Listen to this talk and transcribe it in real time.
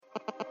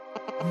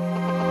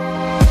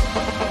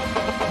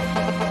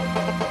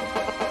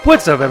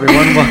What's up,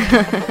 everyone?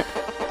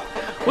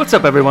 What's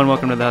up, everyone?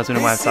 Welcome to the Husband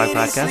and Wives Talk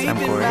Podcast. I'm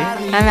Corey.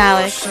 I'm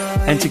Alex.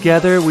 And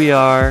together we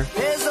are...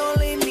 What?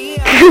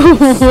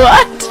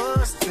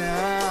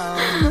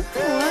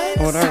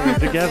 What are we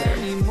together? I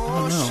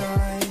don't know.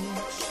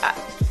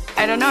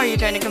 I don't know. Are you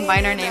trying to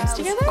combine our names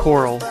together?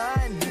 Coral.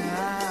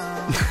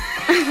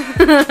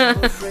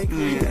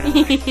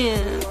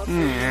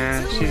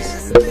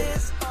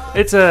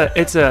 It's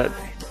a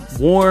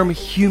warm,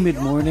 humid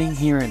morning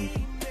here in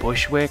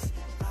Bushwick,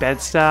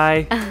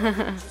 Bed-Stuy.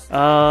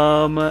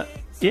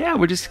 Yeah,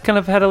 we just kind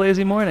of had a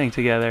lazy morning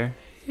together.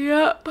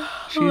 Yep.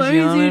 She's Lazy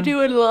yawning.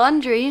 doing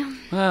laundry.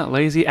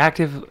 Lazy,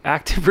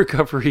 active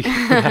recovery in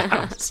the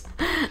house.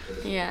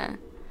 Yeah.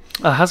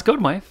 How's it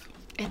going, wife?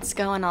 It's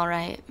going all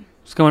right.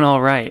 It's going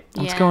all right.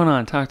 What's Yeah. going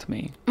on? Talk to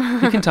me.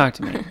 You can talk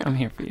to me. I'm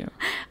here for you.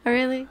 Oh,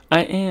 really?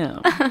 I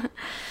am.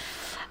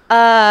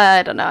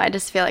 I don't know. I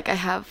just feel like I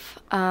have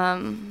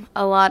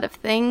a lot of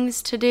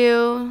things to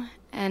do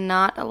and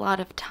not a lot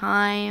of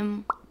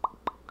time.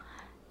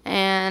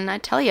 And I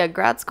tell you,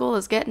 grad school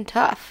is getting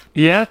tough.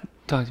 Yeah?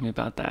 Talk to me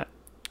about that.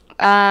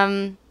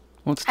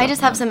 What's I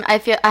just have some. I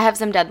have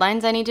some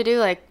deadlines I need to do.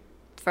 Like,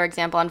 for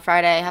example, on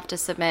Friday I have to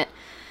submit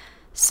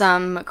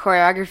some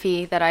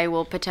choreography that I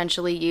will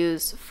potentially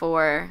use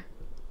for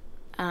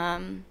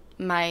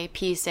my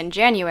piece in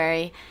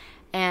January,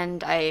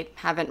 and I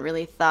haven't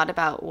really thought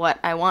about what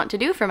I want to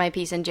do for my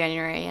piece in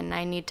January, and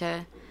I need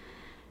to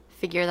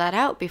figure that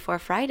out before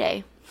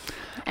Friday.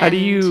 How do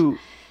you...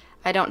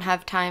 I don't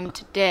have time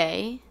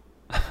today,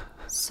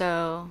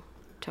 so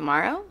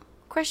tomorrow?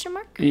 Question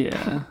mark?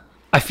 Yeah.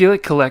 I feel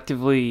like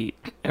collectively,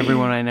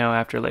 everyone I know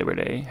after Labor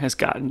Day has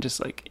gotten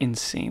just like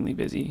insanely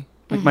busy.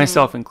 Like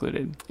myself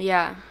included.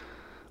 Yeah.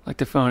 Like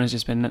the phone has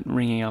just been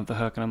ringing off the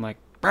hook and I'm like,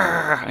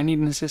 "Brr, I need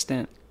an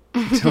assistant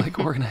to like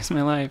organize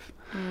my life.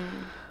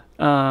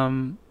 How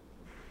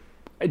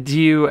do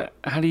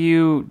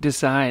you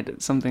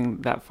decide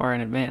something that far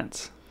in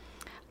advance?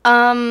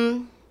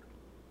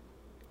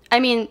 I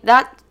mean,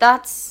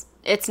 that's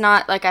it's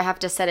not like I have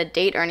to set a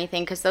date or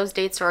anything, because those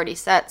dates are already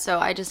set, so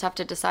I just have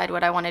to decide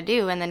what I want to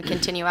do and then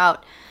continue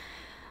out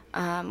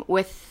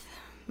with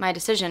my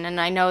decision, and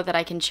I know that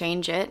I can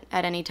change it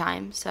at any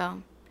time,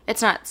 so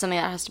it's not something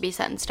that has to be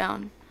set in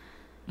stone.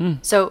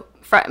 So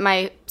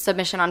my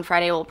submission on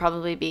Friday will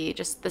probably be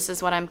just, this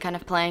is what I'm kind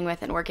of playing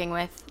with and working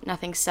with,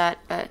 nothing set,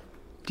 but...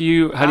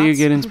 How do you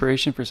get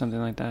inspiration for something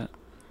like that?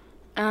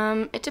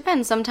 It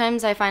depends.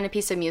 Sometimes I find a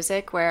piece of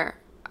music where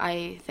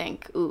I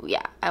think, ooh,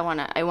 yeah, I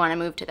wanna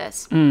move to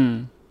this.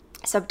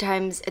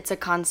 Sometimes it's a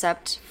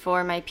concept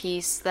for my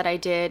piece that I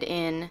did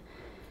in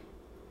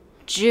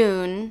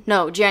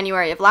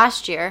January of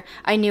last year.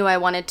 I knew I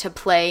wanted to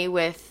play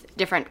with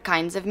different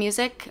kinds of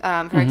music.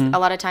 A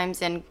lot of times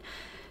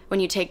when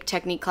you take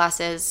technique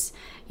classes,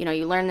 you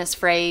learn this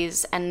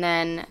phrase and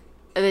then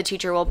the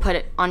teacher will put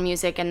it on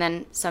music, and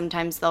then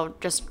sometimes they'll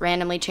just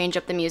randomly change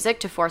up the music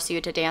to force you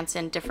to dance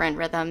in different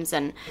rhythms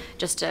and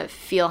just to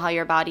feel how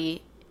your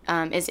body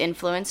is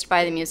influenced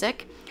by the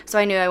music. So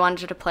I knew I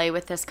wanted to play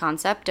with this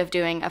concept of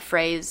doing a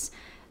phrase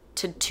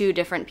to two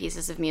different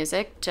pieces of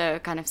music to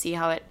kind of see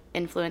how it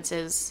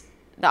influences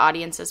the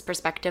audience's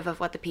perspective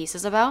of what the piece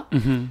is about.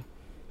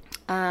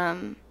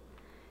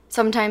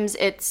 Sometimes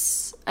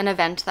it's an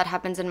event that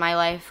happens in my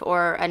life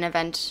or an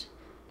event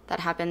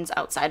that happens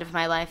outside of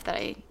my life that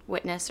I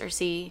witness or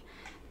see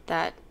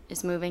that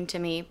is moving to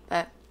me,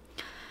 but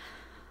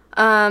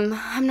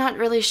I'm not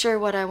really sure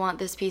what I want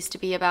this piece to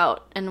be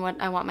about and what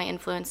I want my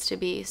influence to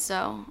be,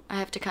 so I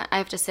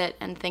have to sit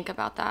and think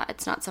about that.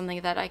 It's not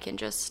something that I can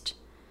just...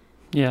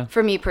 Yeah.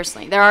 For me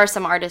personally, there are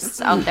some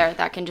artists out there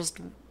that can just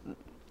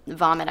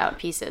vomit out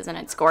pieces and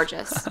it's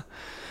gorgeous.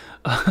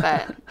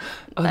 But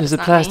there's a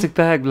plastic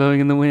bag blowing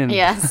in the wind.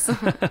 Yes.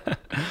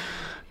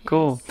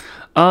 Cool.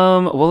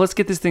 Well, let's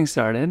get this thing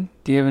started.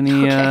 Do you have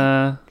any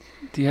Okay.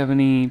 Do you have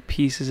any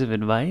pieces of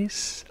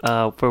advice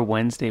for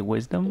Wednesday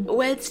Wisdom?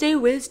 Wednesday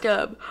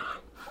Wisdom.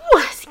 Ooh,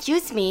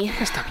 excuse me. You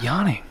gotta stop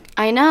yawning.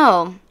 I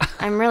know.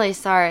 I'm really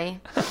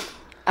sorry.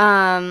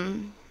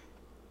 My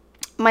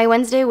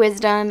Wednesday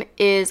Wisdom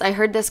is, I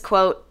heard this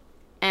quote,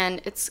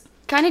 and it's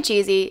kind of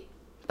cheesy,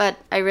 but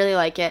I really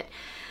like it.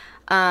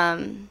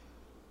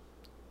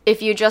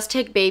 If you just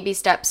take baby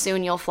steps,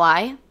 soon you'll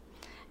fly.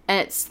 And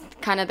it's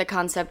kind of the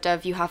concept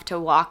of you have to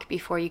walk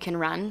before you can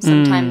run.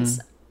 Sometimes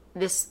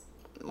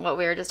what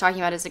we were just talking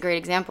about is a great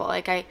example.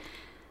 Like I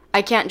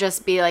can't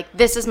just be like,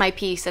 this is my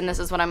piece and this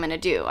is what I'm going to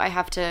do. I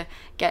have to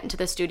get into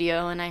the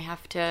studio and I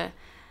have to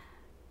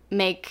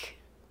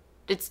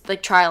it's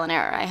like trial and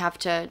error. I have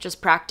to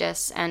just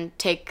practice and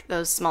take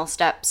those small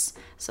steps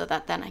so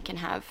that then I can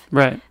have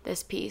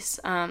this piece.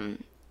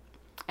 And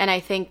I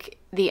think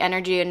the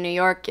energy in New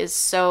York is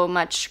so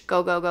much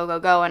go, go, go, go,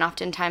 go. And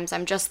oftentimes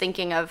I'm just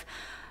thinking of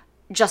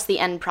just the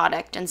end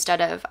product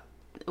instead of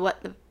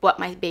what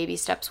my baby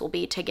steps will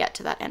be to get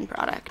to that end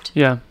product.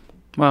 Yeah.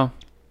 Wow.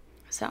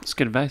 So that's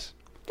good advice.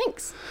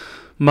 Thanks.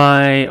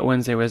 My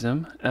Wednesday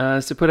wisdom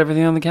is to put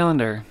everything on the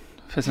calendar.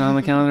 If it's not on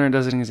the calendar, it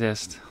doesn't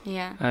exist.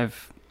 Yeah.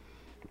 I've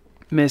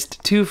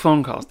missed 2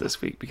 phone calls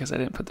this week because I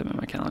didn't put them in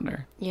my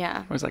calendar.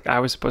 Yeah. I was like, I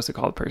was supposed to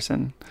call the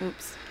person.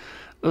 Oops.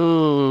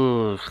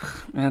 Ugh,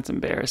 that's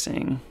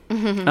embarrassing.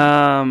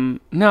 No,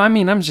 I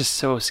mean, I'm just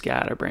so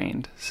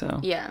scatterbrained.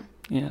 So Yeah.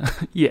 yeah,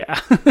 yeah.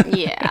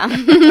 Yeah.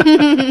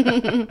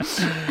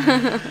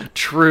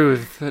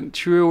 Truth.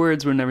 True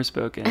words were never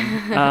spoken.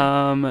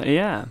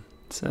 Yeah.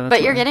 So that's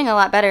But you're why. getting a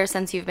lot better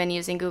since you've been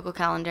using Google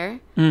Calendar.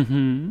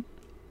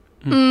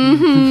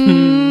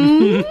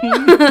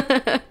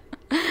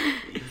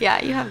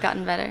 Yeah, you have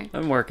gotten better.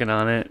 I'm working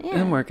on it. Yeah.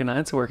 I'm working on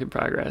it. It's a work in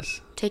progress.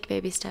 Take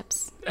baby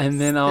steps.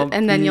 And then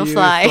you'll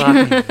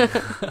fly.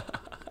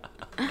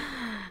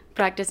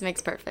 Practice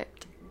makes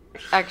perfect.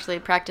 Actually,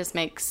 practice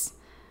makes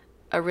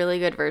a really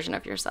good version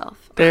of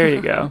yourself. There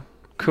you go.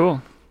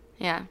 Cool.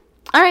 Yeah.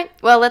 All right.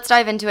 Well, let's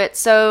dive into it.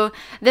 So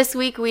this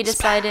week we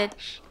decided.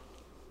 Splash.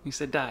 You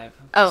said dive.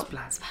 Oh,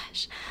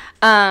 splash.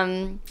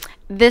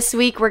 This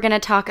week we're going to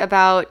talk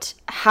about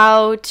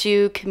how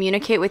to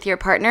communicate with your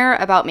partner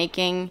about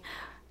making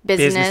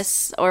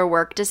business or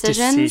work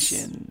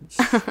decisions.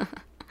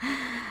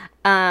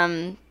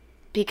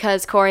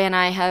 Because Corey and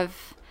I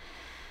have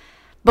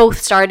both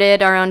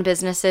started our own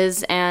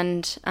businesses,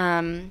 and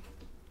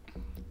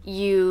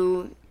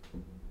you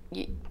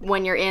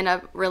when you're in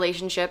a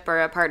relationship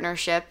or a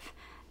partnership,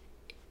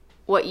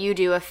 what you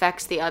do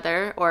affects the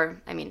other,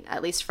 or I mean,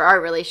 at least for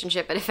our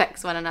relationship, it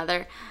affects one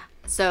another.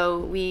 So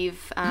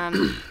we've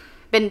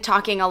been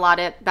talking a lot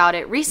about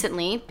it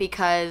recently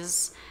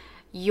because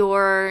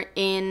you're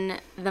in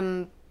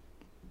the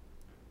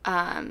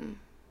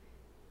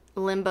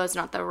limbo is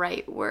not the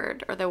right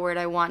word or the word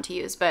I want to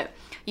use, but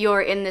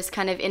you're in this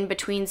kind of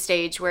in-between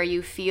stage where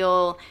you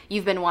feel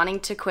you've been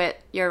wanting to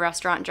quit your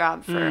restaurant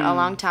job for a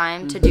long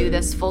time to do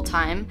this full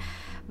time,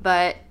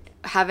 but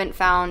haven't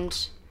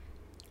found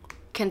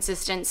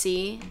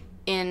consistency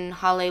in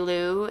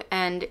Hallelujah,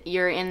 and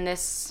you're in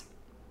this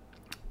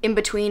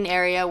in-between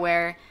area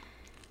where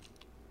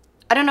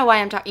I don't know why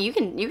I'm talking. You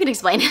can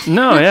explain it.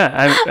 No,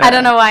 yeah. I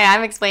don't know why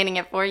I'm explaining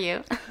it for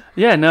you.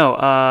 Yeah, no.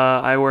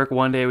 I work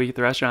 1 day a week at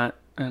the restaurant,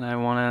 and I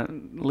want to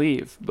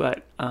leave,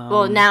 but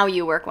Well, now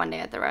you work 1 day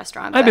at the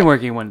restaurant. I've been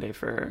working 1 day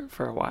for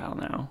a while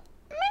now.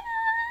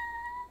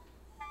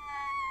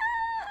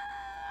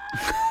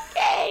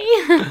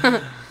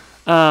 Okay.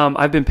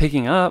 I've been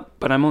picking up,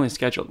 but I'm only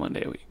scheduled 1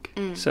 day a week.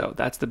 So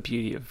that's the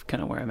beauty of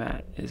kind of where I'm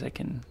at, is I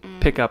can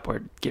pick up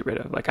or get rid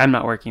of. Like, I'm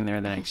not working there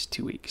the next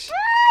 2 weeks.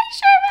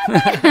 Sure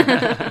about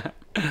that.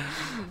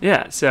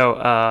 Yeah. So,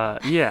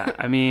 yeah,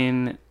 I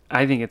mean,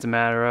 I think it's a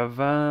matter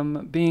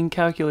of being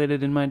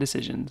calculated in my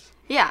decisions.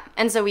 Yeah,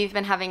 and so we've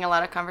been having a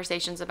lot of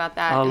conversations about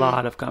that. A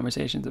lot of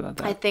conversations about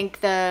that. I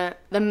think the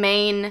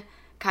main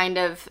kind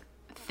of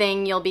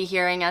thing you'll be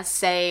hearing us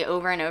say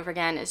over and over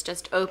again is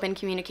just open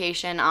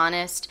communication,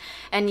 honest,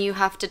 and you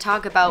have to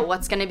talk about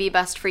what's going to be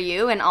best for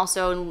you and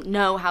also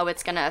know how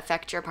it's going to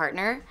affect your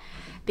partner,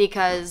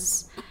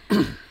 because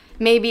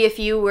maybe if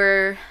you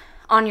were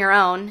on your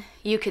own,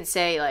 you could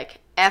say like,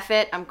 F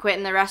it, I'm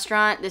quitting the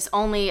restaurant, this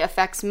only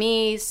affects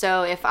me,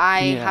 so if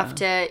I have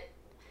to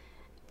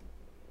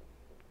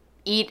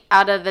eat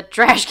out of the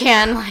trash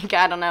can, like,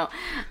 I don't know,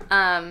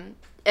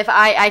 if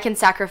I can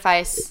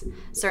sacrifice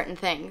certain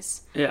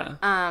things. Yeah.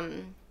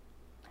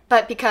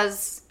 But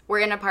because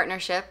we're in a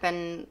partnership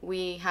and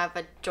we have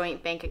a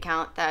joint bank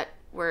account that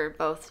we're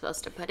both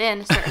supposed to put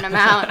in a certain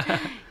amount,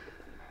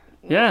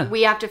 Yeah.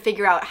 we have to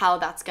figure out how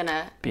that's going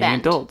to Being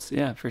adults.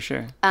 Yeah, for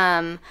sure.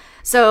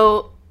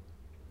 So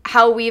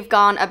how we've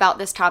gone about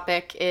this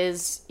topic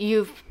is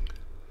you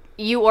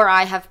or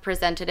I have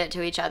presented it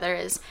to each other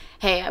is,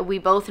 hey, we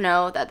both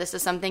know that this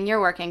is something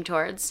you're working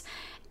towards,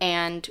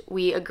 and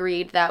we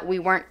agreed that we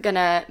weren't going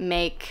to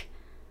make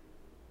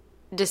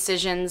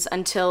decisions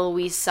until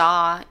we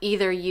saw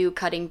either you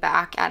cutting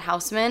back at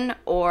Houseman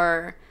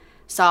or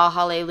saw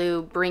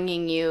Hallelujah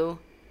bringing you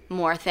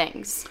more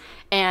things.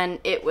 And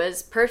it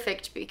was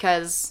perfect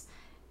because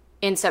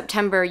in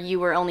September you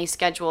were only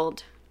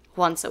scheduled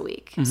once a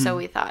week. Mm-hmm. So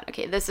we thought,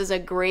 okay, this is a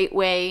great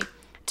way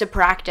to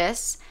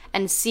practice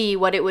and see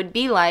what it would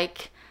be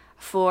like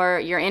for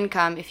your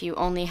income if you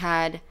only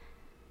had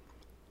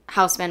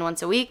Houseman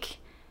once a week,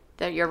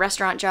 your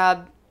restaurant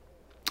job,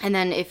 and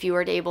then if you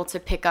were able to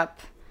pick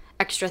up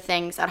extra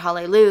things at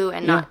Hallelujah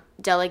and not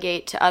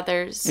delegate to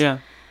others. Yeah.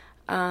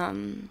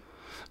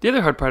 The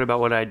other hard part about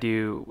what I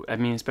do, I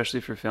mean,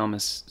 especially for film,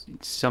 is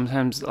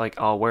sometimes like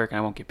I'll work and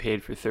I won't get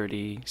paid for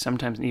 30,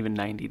 sometimes even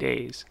 90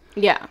 days.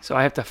 Yeah. So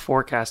I have to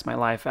forecast my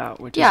life out,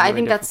 which is really I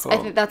think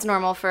difficult. That's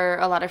normal for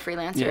a lot of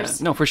freelancers.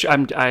 Yeah. No, for sure.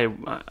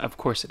 Of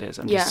course it is.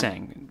 I'm just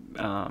saying.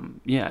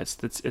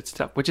 It's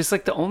tough. Which is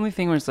like the only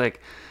thing where it's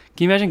like,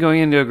 can you imagine going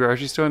into a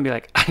grocery store and be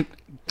like, I'd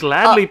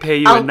gladly pay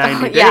you in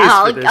 90 days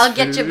for this I'll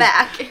get you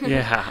back.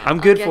 Yeah, I'm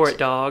good for it,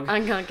 dog.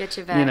 I'm gonna get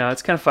you back. You know,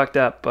 it's kind of fucked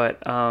up,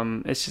 but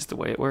it's just the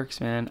way it works,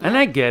 man. Yeah. And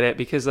I get it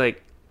because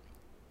like,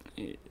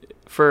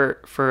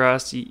 for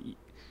us,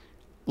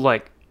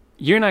 like,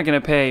 you're not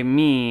gonna pay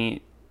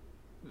me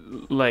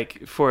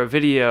like for a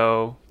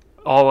video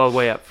all the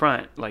way up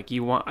front. Like,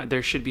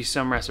 there should be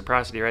some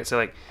reciprocity, right? So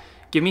like,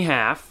 give me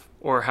half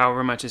or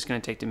however much it's going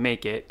to take to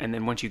make it, and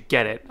then once you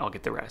get it, I'll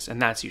get the rest.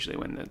 And that's usually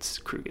when the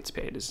crew gets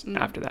paid, is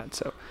after that.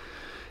 So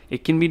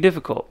it can be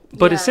difficult.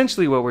 But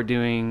essentially what we're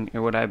doing,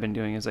 or what I've been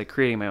doing, is like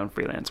creating my own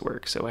freelance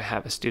work. So I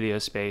have a studio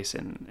space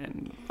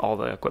and all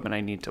the equipment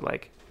I need to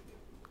like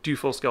do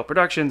full-scale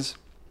productions.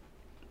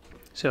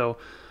 So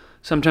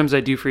sometimes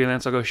I do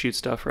freelance. I'll go shoot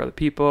stuff for other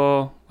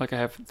people. Like I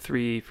have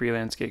 3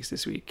 freelance gigs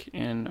this week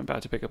and I'm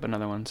about to pick up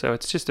another one. So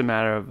it's just a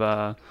matter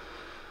of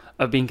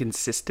being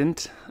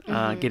consistent,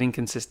 getting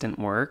consistent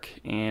work,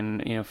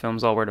 and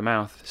film's all word of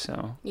mouth.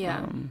 So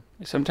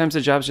sometimes the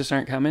jobs just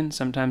aren't coming.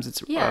 Sometimes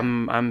it's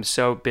I'm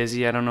so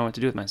busy I don't know what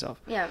to do with myself.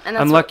 Yeah, and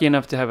I'm lucky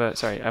enough to have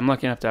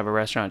a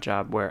restaurant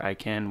job where I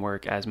can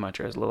work as much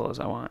or as little as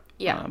I want.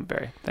 Yeah,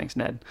 thanks,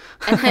 Ned.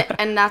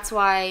 and that's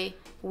why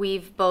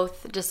we've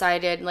both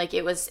decided, like,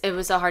 it was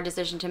a hard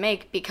decision to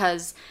make,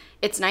 because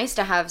it's nice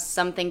to have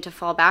something to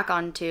fall back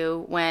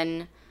onto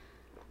when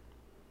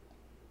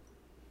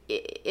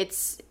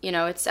it's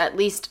at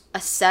least a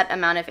set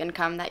amount of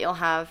income that you'll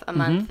have a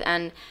month.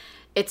 And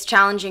it's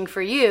challenging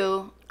for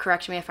you,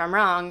 correct me if I'm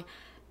wrong,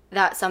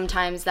 that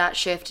sometimes that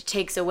shift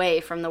takes away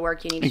from the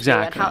work you need to do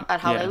at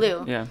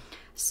Hallelujah. Yeah.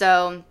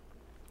 So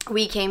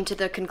we came to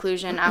the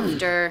conclusion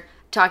after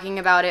talking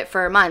about it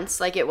for months,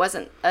 like, it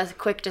wasn't a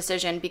quick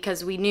decision,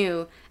 because we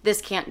knew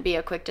this can't be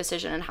a quick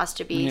decision. It has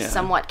to be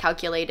somewhat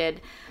calculated,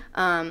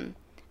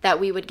 that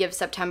we would give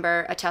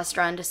September a test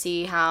run to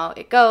see how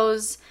it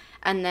goes,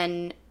 and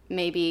then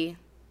maybe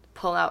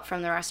pull out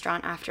from the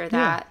restaurant after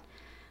that.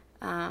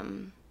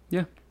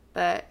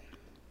 But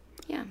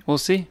we'll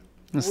see.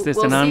 It's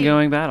an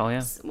ongoing battle.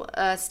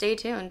 Stay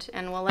tuned,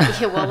 and we'll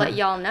let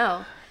y'all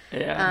know.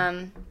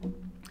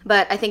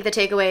 But I think the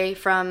takeaway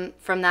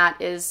from that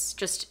is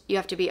just, you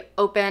have to be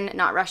open,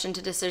 not rush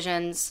into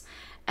decisions,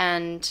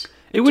 and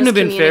it wouldn't have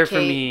been fair for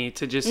me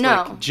to just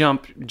like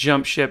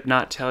jump ship,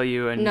 not tell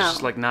you, and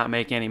just like not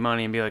make any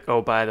money and be like,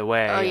 oh, by the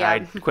way, I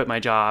quit my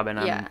job and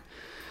I'm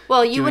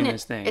well, you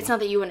wouldn't. It's not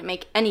that you wouldn't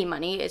make any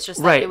money. It's just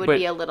that it would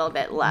be a little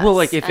bit less. Well,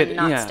 like if and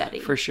not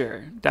steady. For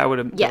sure, that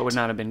would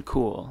not have been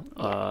cool.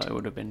 It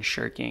would have been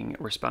shirking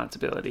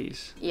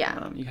responsibilities.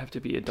 You have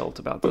to be adult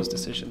about those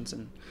decisions,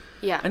 and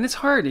it's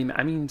hard.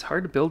 I mean, it's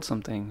hard to build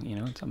something.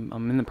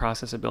 I'm in the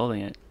process of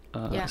building it.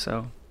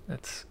 So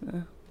that's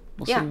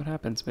we'll see what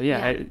happens. But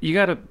you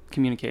got to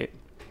communicate.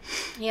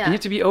 And you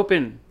have to be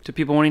open to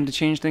people wanting to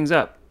change things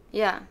up.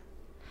 Yeah.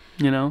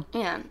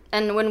 Yeah.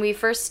 And when we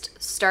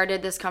first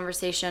started this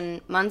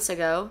conversation months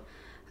ago,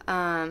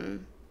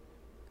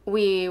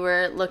 we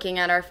were looking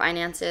at our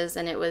finances,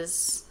 and it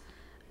was,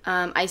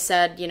 I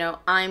said,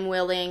 I'm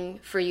willing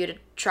for you to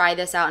try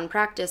this out and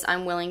practice.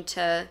 I'm willing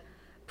to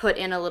put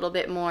in a little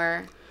bit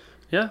more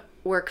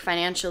work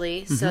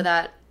financially so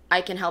that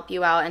I can help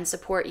you out and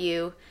support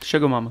you.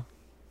 Sugar mama.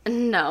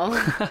 No.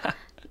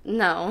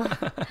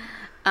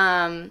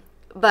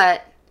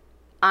 But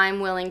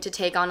I'm willing to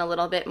take on a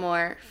little bit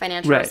more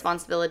financial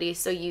responsibility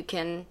so you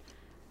can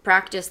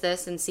practice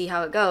this and see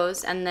how it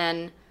goes, and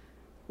then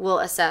we'll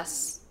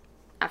assess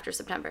after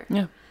September.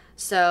 Yeah.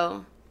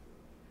 So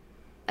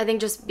I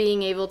think just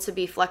being able to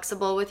be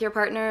flexible with your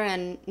partner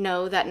and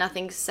know that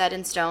nothing's set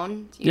in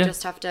stone. You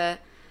just have to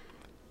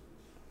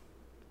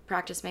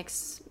practice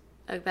makes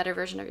a better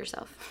version of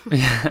yourself.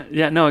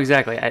 No,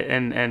 exactly.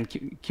 And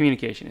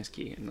communication is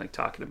key, and like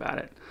talking about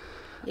it.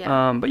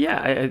 But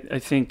I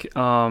think,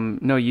 I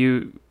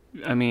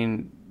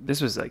mean,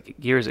 this was like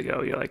years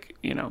ago. You're like,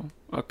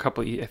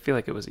 I feel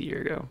like it was a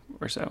year ago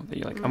or so that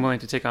you're like, I'm willing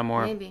to take on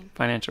more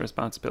financial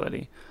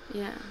responsibility.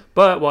 Yeah.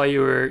 But while you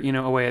were,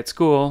 away at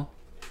school,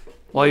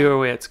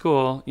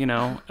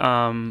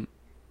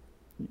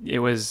 it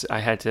was, I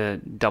had to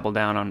double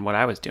down on what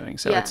I was doing.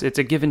 So it's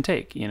a give and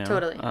take,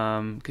 Totally.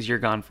 'Cause you're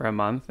gone for a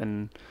month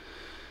and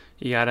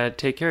you gotta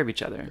take care of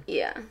each other.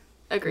 Yeah.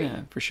 Agree.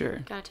 Yeah, for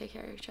sure. Gotta take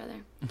care of each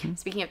other.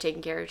 Speaking of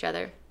taking care of each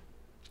other.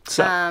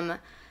 So,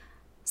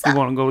 you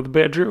want to go to the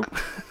bedroom?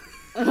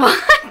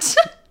 What?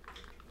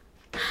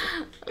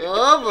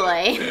 Oh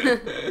boy.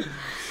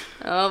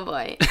 Oh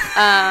boy.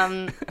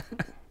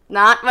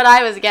 Not what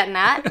I was getting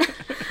at.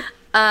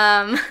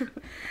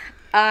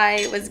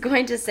 I was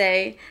going to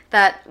say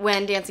that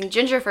when Dancing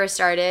Ginger first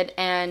started,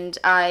 and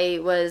I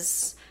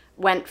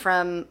went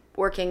from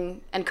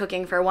working and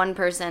cooking for one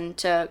person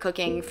to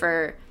cooking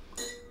for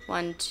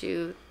 1,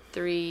 2,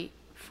 3,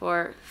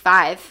 4,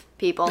 5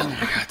 people. Oh my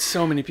god,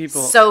 so many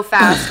people. So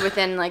fast,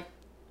 within like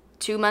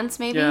 2 months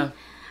maybe. Yeah.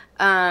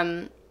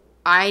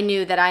 I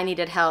knew that I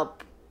needed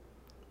help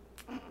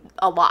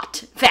a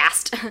lot,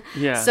 fast.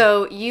 Yeah.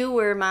 So you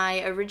were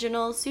my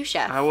original sous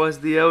chef. I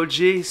was the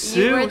OG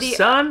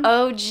son.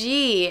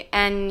 OG,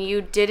 and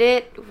you did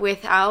it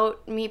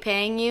without me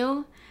paying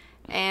you,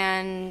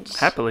 and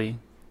happily.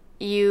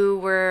 You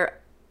were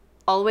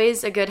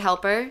always a good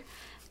helper.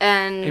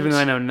 And even though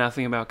I know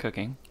nothing about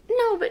cooking.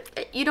 No,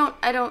 but you don't.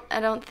 I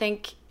don't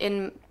think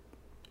I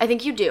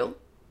think you do.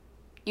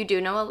 You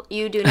do know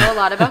a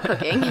lot about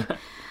cooking.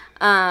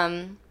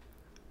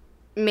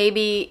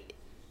 Maybe,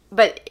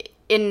 but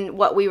in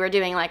what we were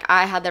doing, like,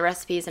 I had the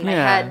recipes in my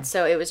head,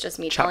 so it was just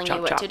me telling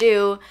you what to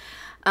do.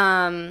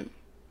 And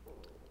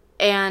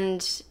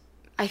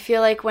I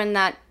feel like when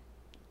that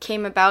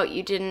came about,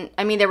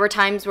 there were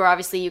times where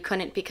obviously you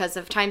couldn't because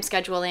of time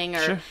scheduling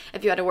or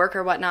if you had to work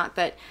or whatnot,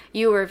 but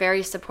you were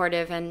very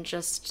supportive and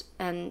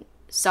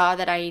saw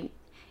that I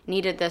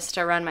needed this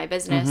to run my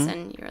business,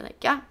 and you were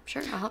like, yeah,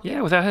 sure, I'll help you.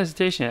 Yeah, without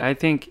hesitation.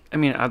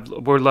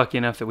 We're lucky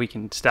enough that we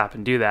can stop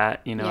and do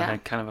that, and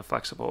had kind of a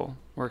flexible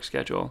work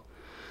schedule.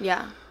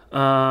 Yeah.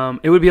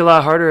 It would be a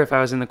lot harder if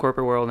I was in the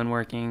corporate world and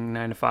working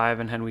 9 to 5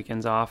 and had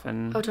weekends off,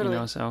 and totally.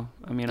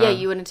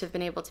 You wouldn't have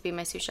been able to be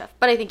my sous chef,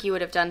 but I think you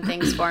would have done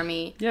things for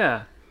me.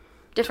 Yeah,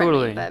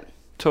 differently.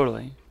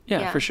 Totally.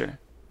 Yeah, for sure.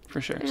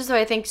 Just so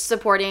I think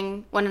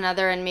supporting one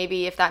another, and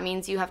maybe if that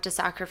means you have to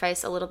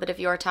sacrifice a little bit of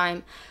your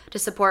time to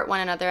support one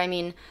another. I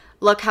mean,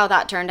 look how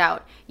that turned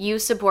out. You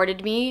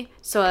supported me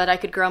so that I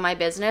could grow my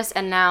business,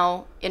 and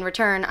now in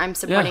return, I'm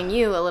supporting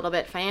you a little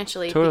bit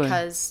financially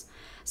because.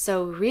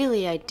 So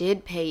really, I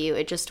did pay you.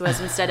 It just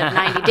was instead of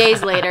 90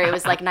 days later, it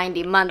was like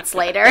 90 months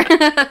later.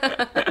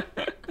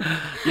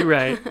 You're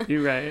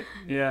right.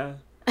 Yeah.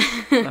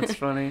 That's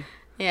funny.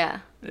 Yeah.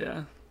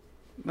 Yeah.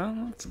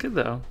 No, that's good,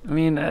 though. I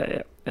mean,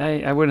 I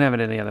wouldn't have it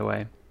any other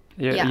way.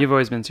 You've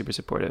always been super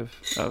supportive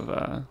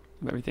of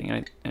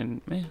everything,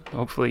 and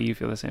hopefully you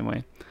feel the same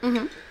way.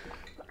 Mm-hmm.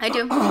 I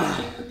do.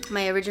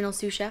 My original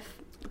sous chef.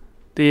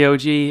 The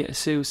OG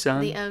Sue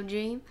son. The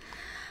OG.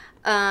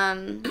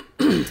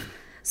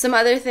 Some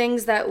other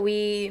things that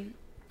we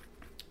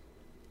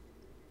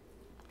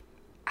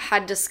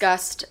had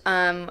discussed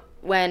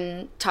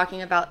when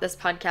talking about this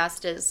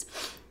podcast is,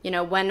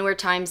 when were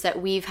times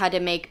that we've had to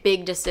make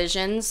big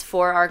decisions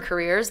for our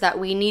careers that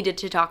we needed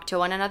to talk to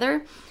one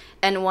another.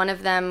 And one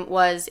of them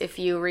was, if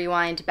you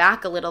rewind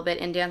back a little bit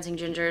in Dancing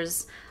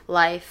Ginger's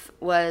life,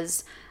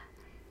 was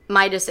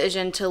my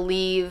decision to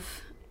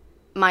leave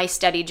my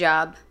steady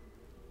job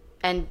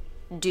and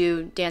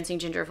do Dancing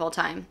Ginger full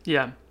time.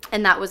 Yeah.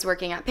 And that was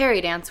working at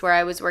Perry Dance, where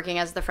I was working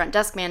as the front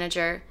desk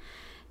manager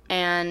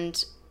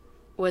and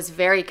was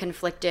very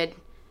conflicted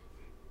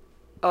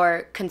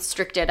or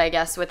constricted, I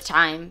guess, with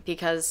time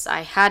because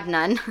I had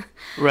none.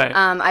 Right.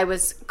 I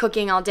was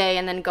cooking all day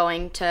and then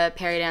going to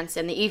Perry Dance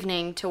in the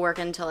evening to work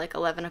until like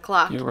 11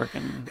 o'clock. You're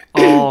working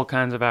all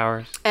kinds of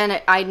hours.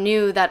 And I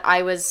knew that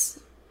I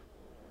was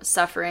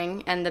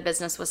suffering and the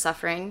business was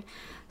suffering.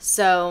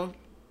 So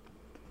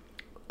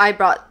I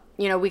brought,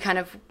 we kind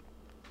of,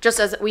 just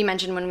as we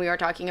mentioned when we were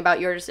talking about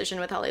your decision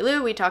with Holly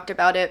Lou, we talked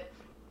about it.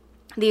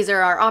 These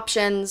are our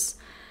options,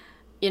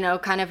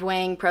 kind of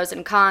weighing pros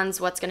and cons,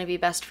 what's going to be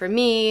best for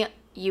me.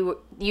 You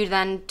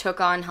then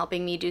took on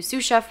helping me do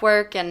sous chef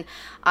work, and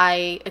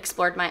I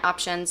explored my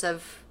options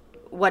of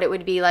what it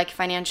would be like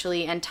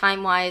financially and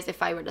time-wise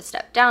if I were to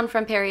step down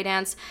from Perry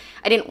Dance.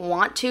 I didn't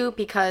want to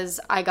because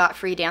I got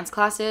free dance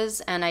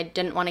classes, and I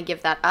didn't want to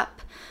give that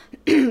up.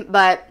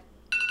 But,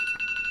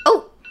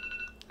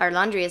 our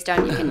laundry is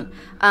done. You can.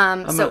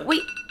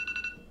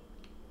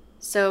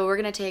 So we're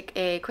gonna take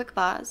a quick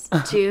pause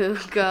to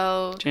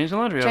go change the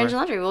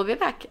laundry. We'll be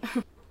back.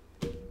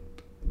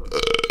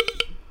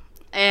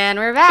 And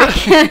we're back.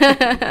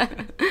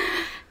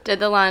 Did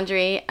the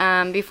laundry.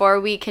 Before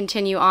we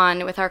continue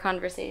on with our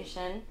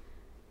conversation,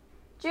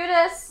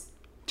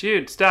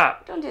 Jude,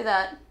 stop! Don't do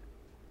that.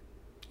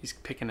 He's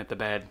picking at the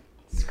bed.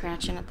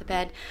 Scratching at the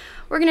bed.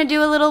 We're gonna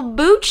do a little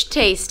booch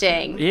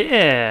tasting.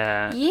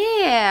 Yeah.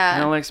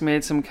 Alex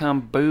made some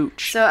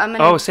kombucha. So I'm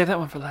gonna. Oh, save that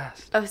one for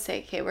last.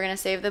 Okay. We're gonna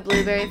save the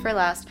blueberry for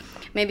last.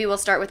 Maybe we'll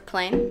start with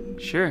plain.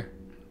 Sure.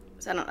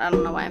 So I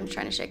don't know why I'm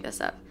trying to shake this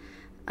up.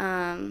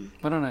 Why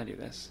don't I do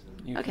this?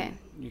 You can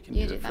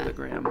do it that for the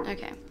gram.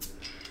 Okay.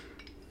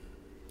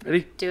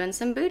 Ready? Doing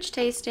some booch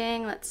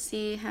tasting. Let's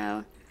see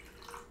how.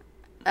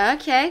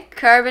 Okay,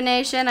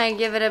 carbonation. I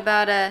give it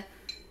about a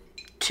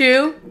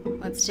 2.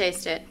 Let's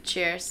taste it.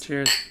 Cheers.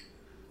 Cheers.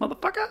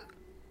 Motherfucker.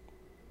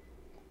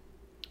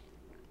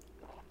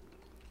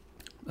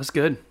 That's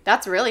good.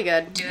 That's really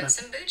good. Doing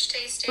some booch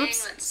tasting.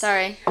 Oops,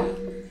 sorry.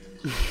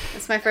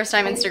 It's my first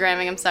time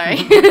Instagramming. I'm sorry.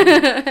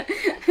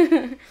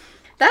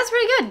 That's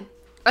pretty good.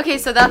 Okay,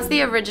 so that's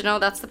the original.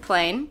 That's the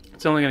plain.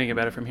 It's only going to get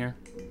better from here.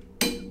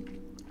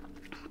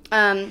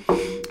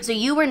 So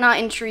you were not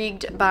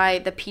intrigued by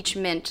the peach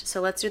mint.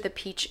 So let's do the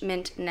peach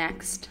mint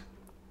next.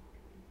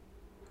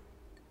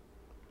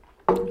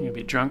 You're going to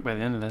be drunk by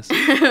the end of this.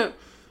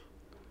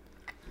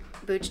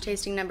 Booch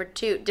tasting number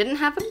 2. Didn't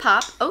have a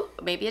pop. Oh,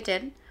 maybe it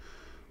did.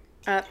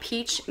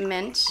 Peach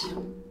mint.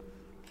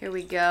 Here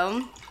we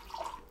go.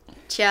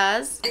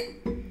 Cheers.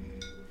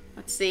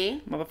 Let's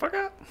see.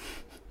 Motherfucker.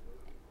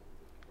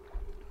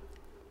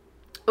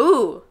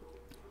 Ooh.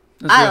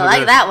 I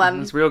like that one.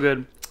 That's real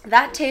good.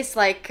 That tastes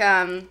like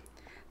a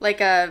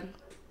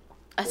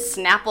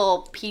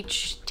Snapple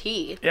peach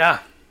tea. Yeah.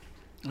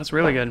 That's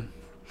really good.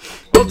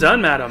 Well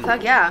done, madam.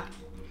 Fuck yeah.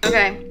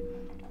 Okay.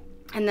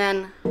 And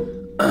then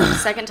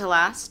second to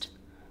last.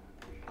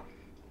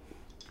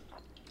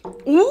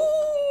 Ooh,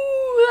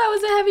 that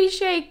was a heavy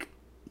shake.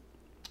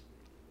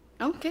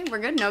 Okay, we're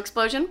good. No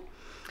explosion.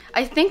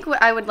 I think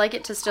I would like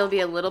it to still be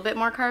a little bit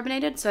more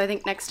carbonated, so I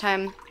think next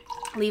time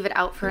leave it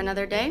out for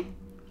another day.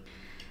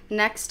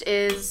 Next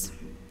is,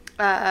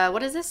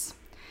 what is this?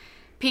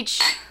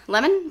 Peach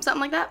lemon? Something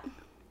like that?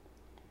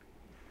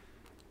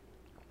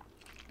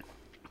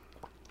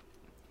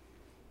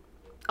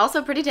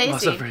 Also pretty tasty.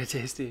 Also pretty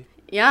tasty.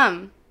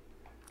 Yum.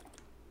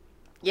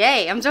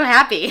 Yay, I'm so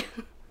happy.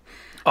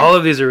 All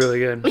of these are really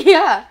good.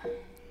 Yeah.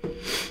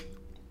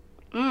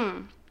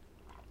 All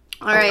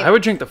right. I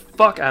would drink the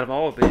fuck out of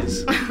all of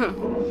these.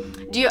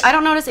 I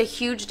don't notice a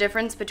huge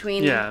difference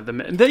between... Yeah,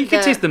 you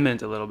can taste the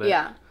mint a little bit.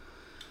 Yeah.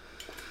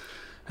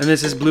 And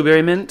this is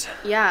blueberry mint.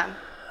 Yeah.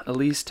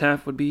 Elise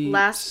Taft would be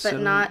Last but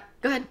not...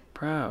 Go ahead.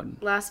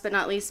 Proud. Last but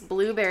not least,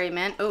 blueberry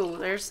mint. Oh,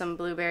 there's some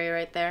blueberry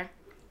right there.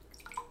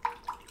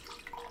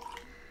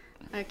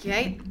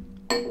 Okay.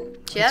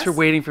 Cheers. Thanks for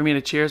waiting for me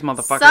to cheers,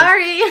 motherfucker.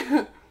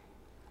 Sorry.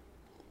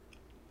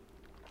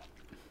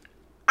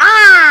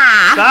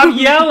 Ah! Stop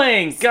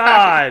yelling!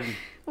 God!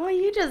 Well,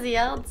 you just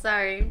yelled.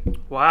 Sorry.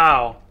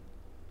 Wow.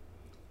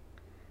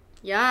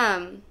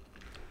 Yum.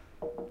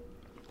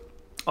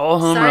 All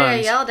home Sorry, runs.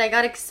 I yelled. I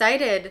got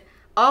excited.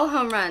 All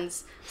home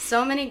runs.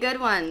 So many good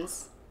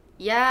ones.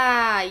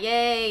 Yeah.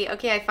 Yay.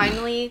 Okay, I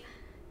finally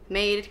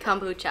made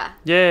kombucha.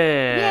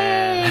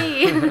 Yeah.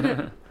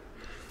 Yay.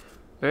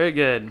 Very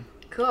good.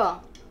 Cool.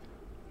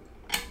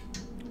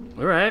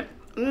 All right.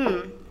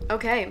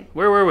 Okay.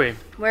 Where were we?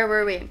 Where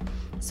were we?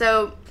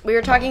 So we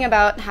were talking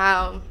about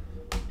how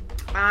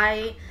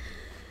I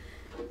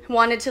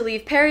wanted to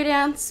leave Perry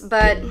Dance,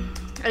 but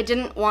I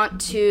didn't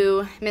want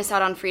to miss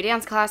out on free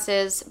dance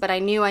classes, but I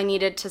knew I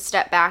needed to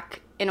step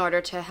back in order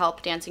to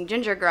help Dancing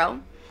Ginger grow.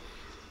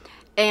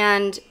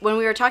 And when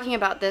we were talking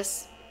about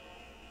this,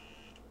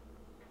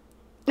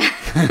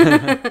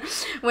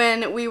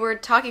 when we were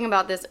talking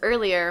about this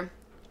earlier,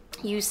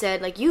 you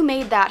said, like, you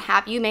made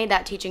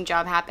that teaching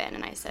job happen.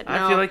 And I said, no.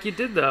 I feel like you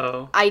did,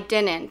 though. I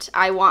didn't.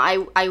 I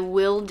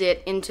willed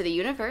it into the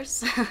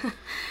universe,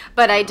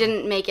 but I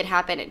didn't make it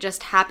happen. It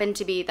just happened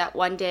to be that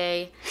one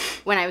day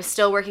when I was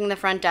still working the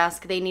front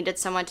desk, they needed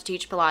someone to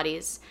teach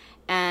Pilates,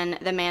 and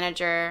the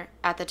manager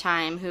at the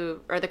time,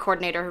 or the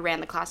coordinator who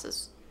ran the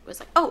classes, was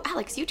like, "Oh,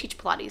 Alex, you teach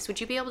Pilates.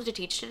 Would you be able to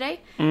teach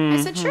today?"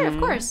 I said, "Sure, of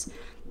course."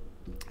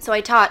 So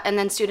I taught, and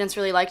then students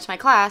really liked my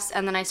class,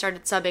 and then I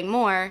started subbing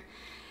more.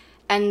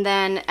 And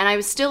I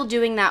was still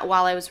doing that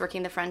while I was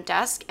working the front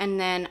desk. And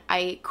then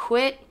I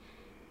quit.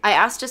 I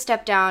asked to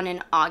step down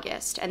in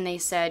August. And they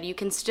said, you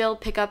can still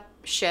pick up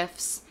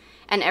shifts.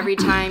 And every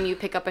time you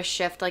pick up a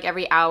shift, like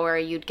every hour,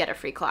 you'd get a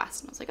free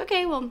class. And I was like,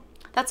 okay, well,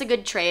 that's a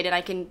good trade. And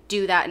I can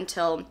do that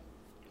until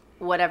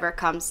whatever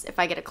comes if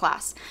I get a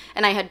class.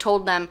 And I had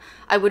told them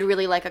I would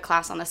really like a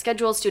class on the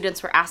schedule.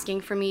 Students were asking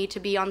for me to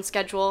be on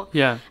schedule.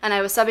 Yeah. And I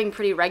was subbing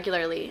pretty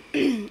regularly.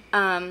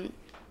 And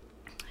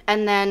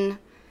then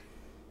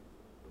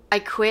I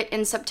quit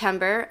in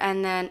September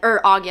or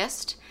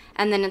August.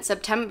 And then in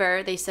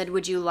September, they said,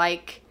 would you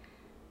like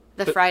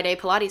the Friday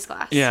Pilates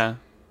class? Yeah.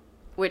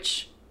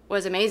 Which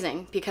was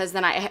amazing because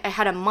then I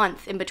had a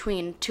month in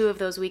between 2 of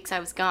those weeks I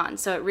was gone.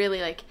 So it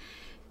really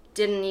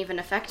didn't even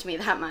affect me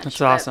that much. That's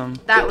awesome.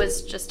 That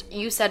was just,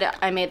 you said it,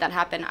 I made that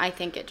happen. I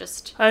think it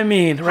just right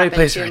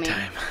place, right me.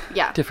 time.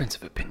 Yeah. Difference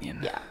of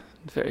opinion. Yeah.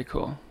 Very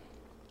cool.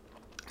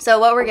 So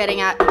what we're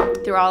getting at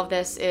through all of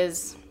this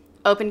is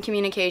open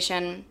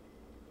communication.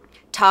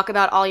 Talk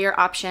about all your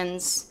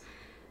options.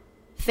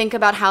 Think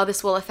about how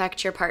this will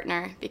affect your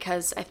partner,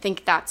 because I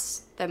think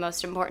that's the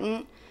most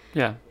important.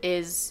 Yeah.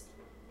 Is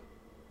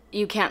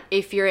you can't,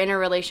 if you're in a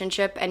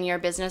relationship and your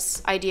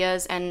business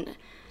ideas and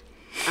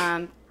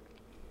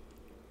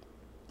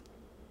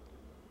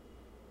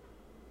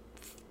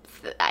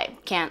I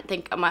can't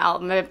think,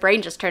 my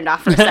brain just turned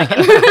off for a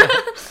second.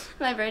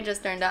 My brain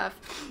just turned off.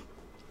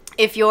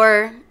 If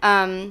you're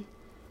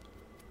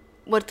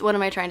What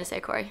am I trying to say,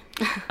 Corey?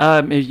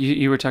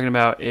 You were talking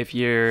about if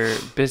your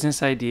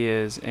business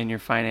ideas and your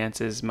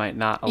finances might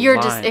not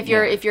align.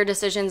 If your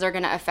decisions are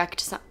going to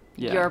affect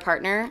your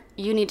partner,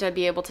 you need to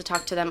be able to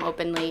talk to them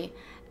openly.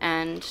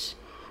 And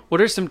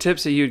what are some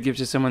tips that you would give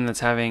to someone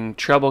that's having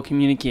trouble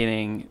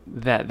communicating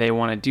that they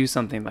want to do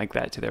something like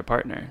that to their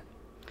partner?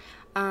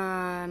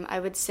 I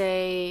would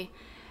say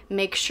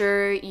make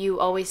sure you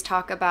always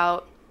talk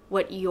about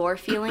what your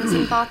feelings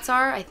and thoughts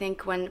are. I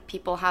think when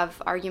people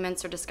have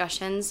arguments or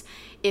discussions,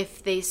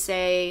 if they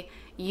say,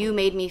 you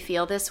made me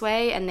feel this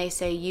way, and they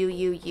say you,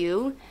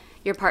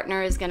 your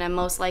partner is going to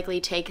most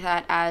likely take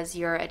that as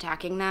you're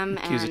attacking them.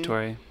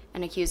 Accusatory.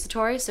 And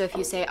accusatory. So if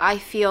you say, I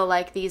feel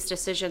like these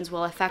decisions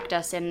will affect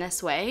us in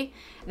this way,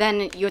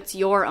 then it's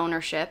your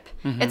ownership.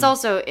 Mm-hmm. It's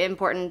also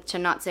important to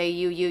not say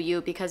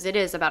you, because it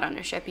is about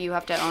ownership. You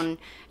have to own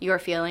your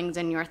feelings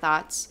and your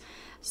thoughts.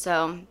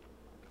 So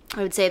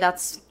I would say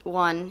that's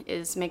one,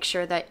 is make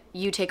sure that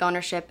you take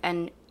ownership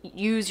and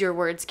choose your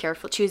words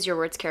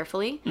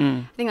carefully.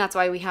 I think that's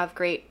why we have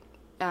great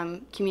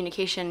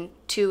communication.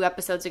 2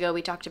 episodes ago,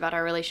 we talked about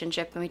our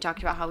relationship and we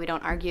talked about how we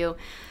don't argue.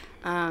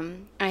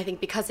 And I think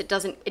because it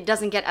doesn't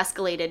get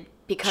escalated,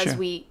 because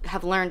we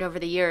have learned over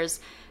the years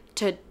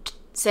to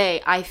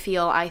say, I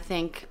feel, I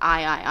think,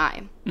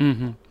 I.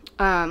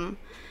 Mm-hmm.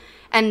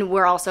 And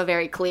we're also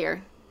very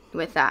clear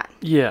with that.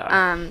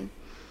 Yeah.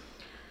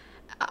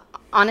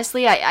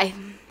 honestly, I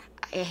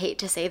hate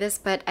to say this,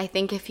 but I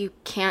think if you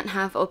can't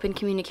have open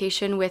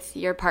communication with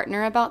your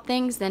partner about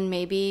things, then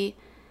maybe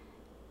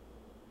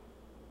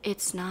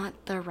it's not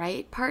the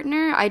right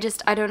partner. I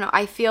don't know.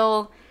 I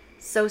feel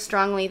so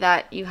strongly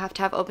that you have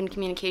to have open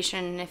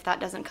communication, and if that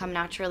doesn't come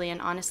naturally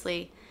and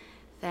honestly,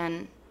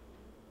 then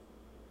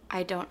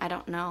I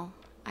don't know.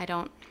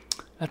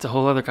 That's a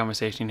whole other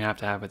conversation you have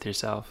to have with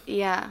yourself.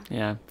 Yeah.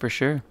 Yeah, for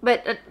sure.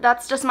 But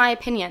that's just my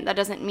opinion. That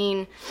doesn't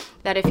mean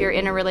that if you're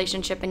in a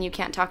relationship and you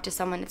can't talk to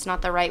someone, it's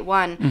not the right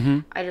one.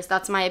 Mm-hmm.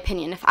 That's my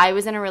opinion. If I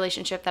was in a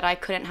relationship that I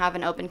couldn't have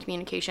an open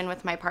communication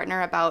with my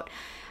partner about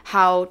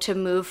how to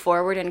move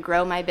forward and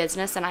grow my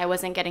business and I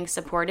wasn't getting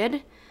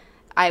supported,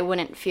 I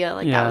wouldn't feel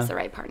like that was the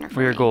right partner for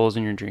me. your goals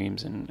and your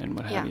dreams and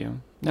what have you.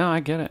 No,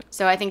 I get it.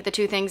 So I think the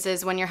two things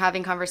is when you're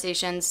having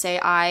conversations, say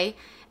I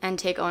and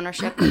take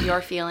ownership of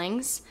your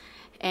feelings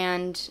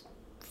and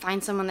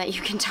find someone that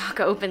you can talk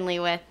openly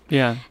with.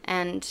 Yeah.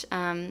 And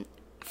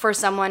for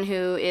someone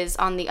who is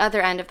on the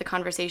other end of the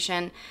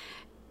conversation,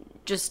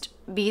 just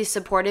be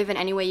supportive in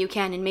any way you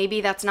can. And maybe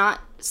that's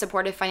not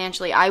supportive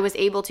financially. I was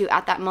able to,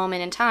 at that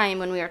moment in time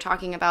when we were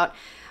talking about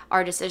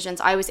our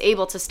decisions, I was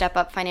able to step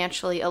up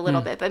financially a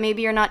little bit. But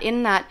maybe you're not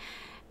in that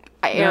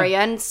area,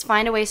 and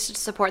find a way to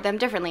support them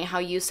differently. How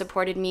you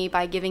supported me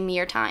by giving me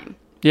your time.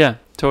 Yeah,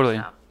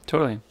 totally.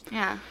 Totally.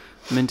 Yeah.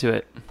 I'm into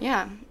it.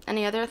 Yeah.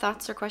 Any other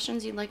thoughts or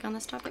questions you'd like on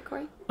this topic,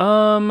 Corey?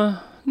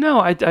 No,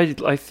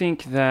 I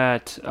think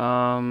that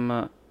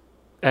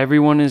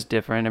everyone is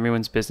different.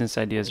 Everyone's business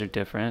ideas are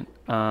different.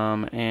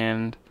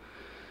 And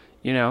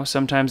you know,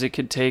 sometimes it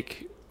could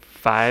take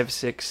 5,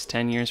 6,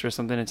 10 years for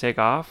something to take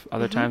off.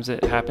 Other times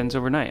it happens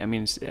overnight. I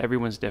mean,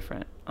 everyone's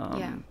different.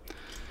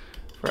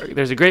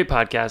 There's a great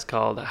podcast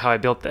called How I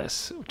Built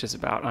This, which is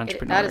about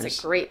entrepreneurs. That is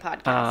a great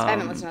podcast. I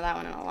haven't listened to that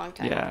one in a long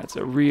time. Yeah, it's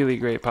a really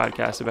great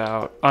podcast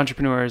about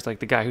entrepreneurs, like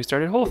the guy who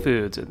started Whole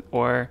Foods,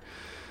 or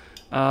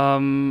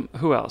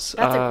who else?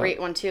 That's a great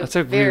one too. That's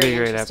a really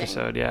great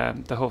episode. Yeah,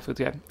 the Whole Foods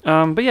guy.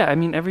 But yeah, I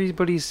mean,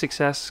 everybody's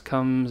success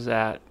comes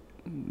at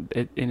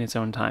it in its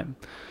own time.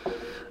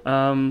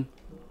 And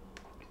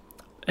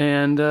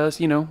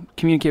you know,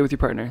 communicate with your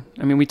partner.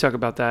 I mean, we talk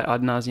about that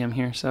ad nauseum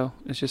here, so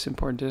it's just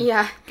important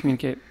to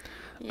communicate.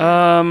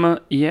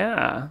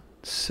 Yeah.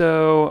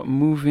 So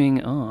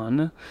moving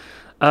on,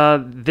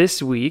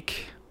 this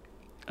week,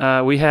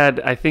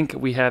 I think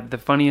we had the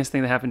funniest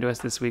thing that happened to us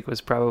this week was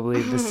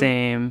probably the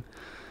same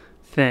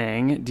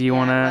thing. Do you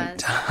want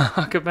to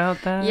talk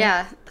about that?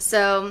 Yeah.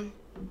 So,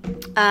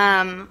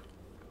 I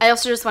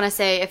also just want to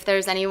say, if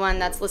there's anyone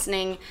that's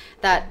listening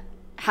that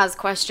has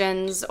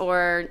questions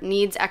or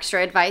needs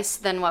extra advice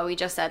than what we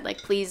just said, like,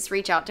 please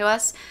reach out to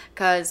us,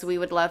 because we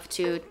would love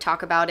to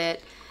talk about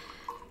it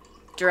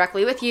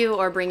directly with you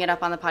or bring it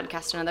up on the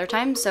podcast another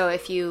time. So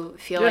if you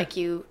feel like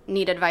you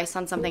need advice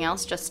on something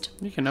else, just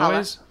you can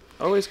always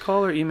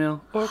call or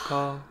email or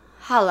call.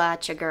 Holla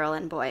at your girl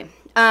and boy.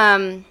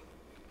 So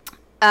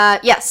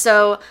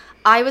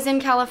I was in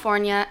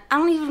California. I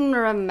don't even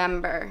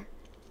remember.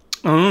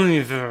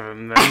 I'm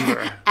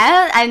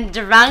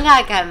drunk.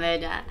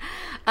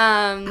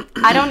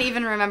 I don't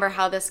even remember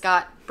how this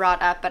got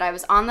brought up, but I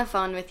was on the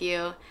phone with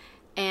you,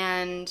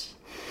 and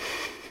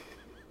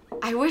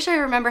I wish I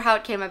remember how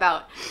it came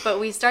about, but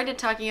we started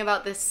talking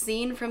about this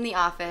scene from The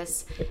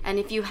Office, and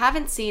if you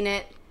haven't seen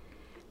it,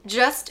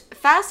 just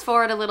fast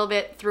forward a little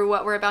bit through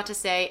what we're about to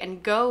say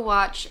and go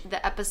watch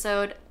the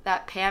episode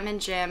that Pam and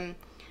Jim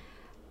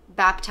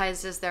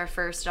baptizes their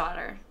first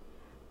daughter.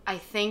 I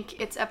think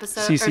it's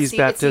episode Cece's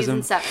baptism.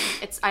 It's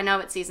season 7. I know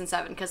it's season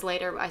 7 because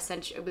later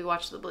we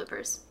watched the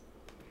bloopers.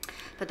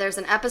 But there's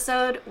an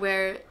episode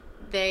where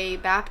they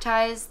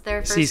baptize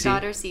their first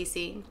daughter,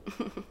 Cece.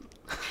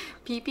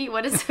 Pee-pee?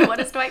 What does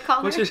Dwight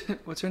call her?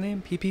 What's her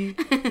name? Pee-pee?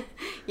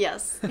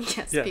 Yes,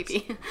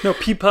 Pee-pee. No,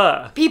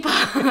 Peepa.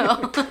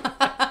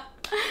 Peepa.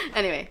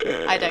 Anyway,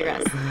 I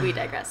digress. We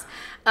digress.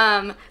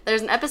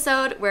 There's an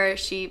episode where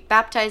she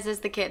baptizes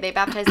the kid. They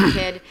baptize the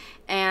kid,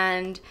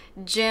 and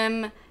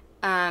Jim,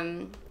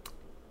 John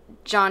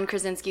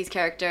Krasinski's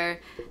character,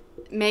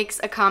 makes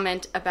a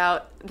comment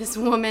about this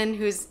woman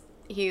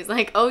he's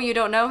like, oh, you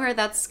don't know her?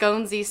 That's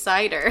Sconesy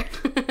Cider.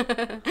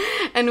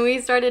 And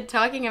we started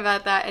talking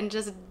about that and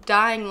just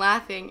dying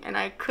laughing, and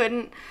I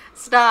couldn't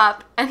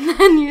stop. And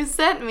then you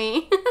sent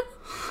me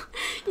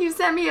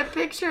a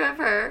picture of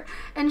her,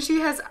 and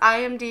she has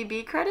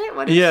IMDb credit.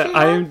 What is she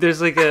have?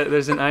 There's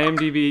an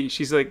IMDb.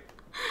 She's like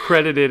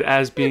credited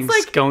as being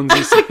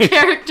Sconesy Cider. A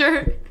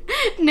character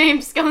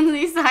named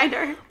Sconesy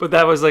Cider. But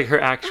that was like her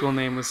actual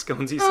name was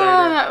Sconesy Cider.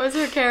 Oh, that was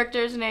her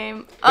character's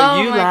name.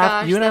 But you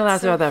and I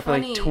laughed about that for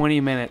like 20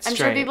 minutes straight.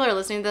 I'm sure people are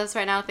listening to this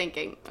right now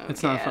thinking, okay,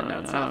 it's not funny. No,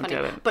 it's I not don't funny.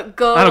 get it. But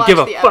go I don't watch give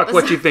a the fuck episode.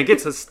 what you think.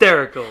 It's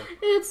hysterical.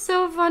 It's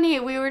so funny.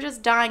 We were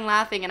just dying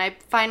laughing, and I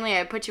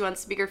put you on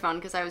speakerphone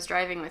because I was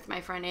driving with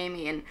my friend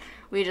Amy, and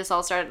we just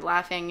all started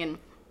laughing. And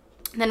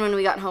then when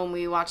we got home,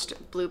 we watched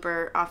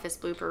Office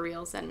blooper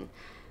reels, and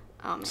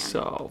oh man,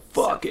 so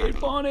fucking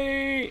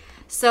funny.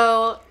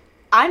 So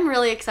I'm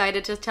really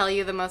excited to tell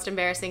you the most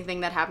embarrassing thing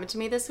that happened to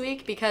me this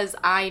week, because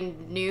I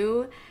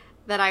knew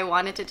that I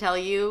wanted to tell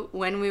you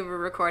when we were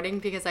recording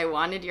because I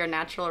wanted your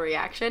natural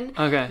reaction.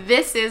 Okay.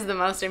 This is the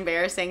most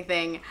embarrassing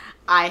thing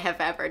I have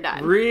ever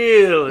done.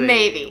 Really?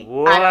 Maybe.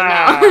 Wow.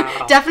 I don't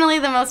know. Definitely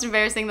the most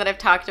embarrassing that I've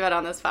talked about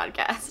on this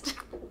podcast.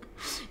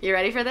 You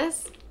ready for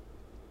this?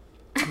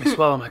 Let me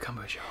swallow my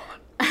kombucha.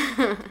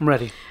 Hold on. I'm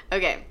ready.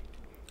 Okay.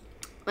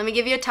 Let me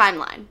give you a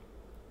timeline.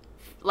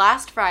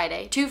 Last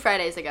Friday, 2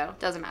 Fridays ago,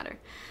 doesn't matter,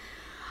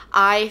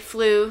 I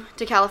flew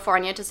to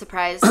California to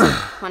surprise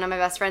one of my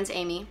best friends,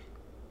 Amy.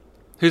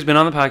 Who's been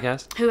on the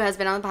podcast? Who has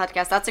been on the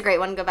podcast. That's a great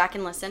one. Go back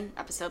and listen.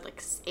 Episode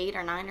like 8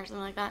 or 9 or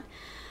something like that.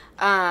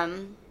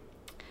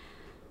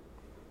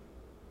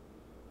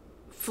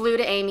 Flew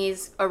to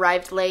Amy's,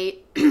 arrived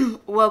late,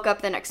 woke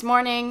up the next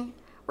morning.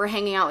 We're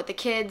hanging out with the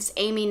kids.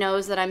 Amy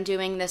knows that I'm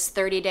doing this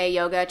 30-day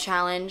yoga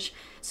challenge.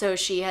 So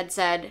she had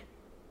said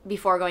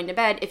before going to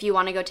bed, if you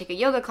want to go take a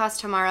yoga class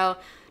tomorrow,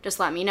 just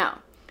let me know.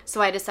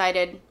 So I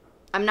decided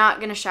I'm not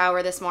going to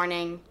shower this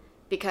morning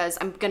because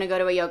I'm going to go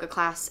to a yoga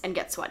class and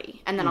get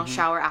sweaty. And then I'll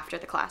shower after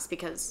the class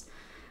because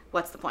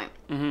what's the point?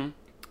 Mm-hmm.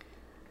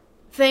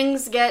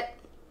 Things get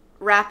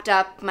wrapped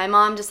up. My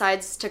mom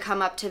decides to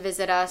come up to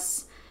visit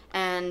us.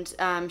 And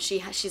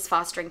she's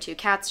fostering 2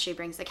 cats. She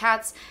brings the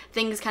cats.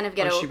 Things kind of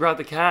get... she brought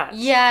the cats.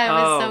 Yeah, it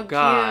was so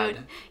God.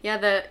 cute. Yeah,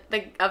 the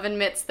oven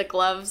mitts, the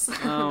gloves,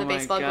 the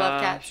baseball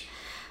glove cats.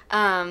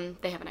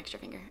 They have an extra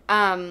finger.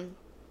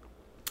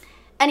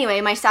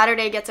 Anyway, my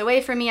Saturday gets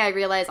away from me. I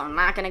realize I'm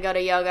not going to go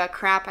to yoga.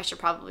 Crap, I should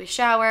probably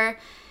shower.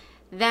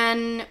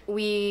 Then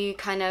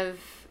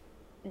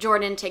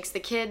Jordan takes the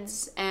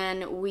kids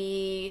and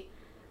we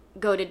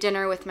go to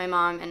dinner with my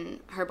mom and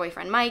her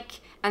boyfriend Mike,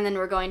 and then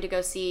we're going to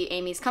go see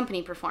Amy's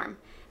company perform.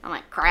 I'm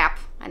like, crap,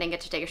 I didn't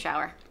get to take a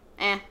shower.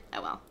 Oh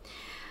well.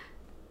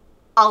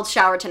 I'll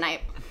shower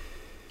tonight.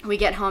 We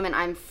get home and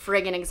I'm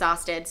friggin'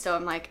 exhausted, so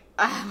I'm like,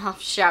 I'll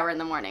shower in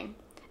the morning.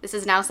 This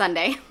is now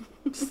Sunday.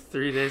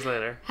 3 days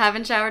later.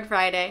 Haven't showered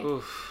Friday.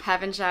 Oof.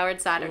 Haven't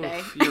showered Saturday.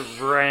 Oof,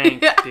 you're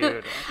rank,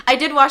 dude. I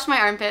did wash my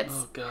armpits.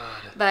 Oh,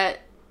 God.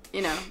 But,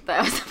 that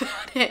was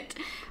about it.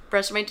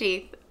 Brushed my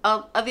teeth.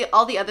 All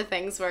the other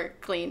things were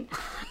clean.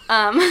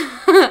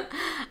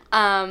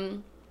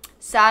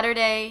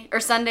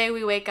 Sunday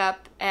we wake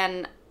up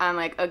and I'm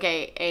like,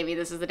 okay, Amy,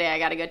 this is the day I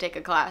gotta go take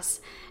a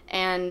class.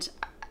 And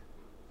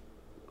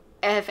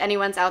if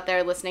anyone's out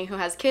there listening who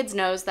has kids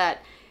knows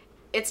that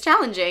it's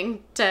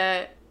challenging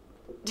to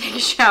take a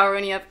shower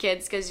when you have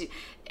kids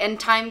and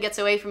time gets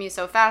away from you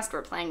so fast.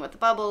 We're playing with the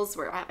bubbles,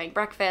 we're having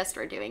breakfast,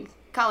 we're doing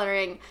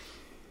coloring.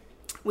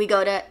 We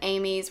go to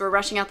Amy's, we're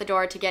rushing out the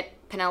door to get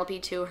Penelope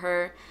to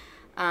her.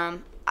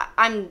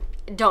 I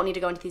don't need to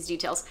go into these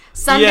details.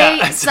 Sunday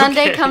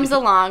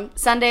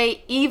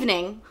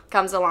evening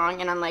comes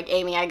along, and I'm like,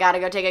 Amy, I gotta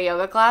go take a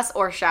yoga class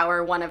or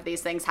shower. One of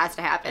these things has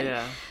to happen.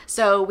 Yeah.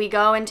 So we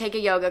go and take a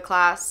yoga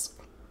class,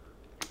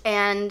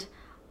 and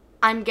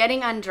I'm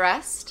getting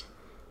undressed,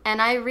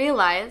 and I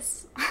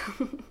realize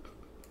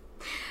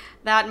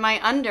that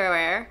my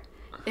underwear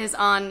is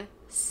on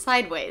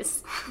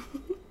sideways.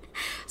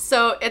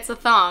 So it's a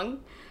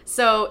thong.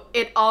 So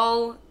it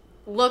all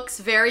looks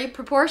very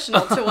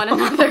proportional to one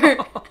another.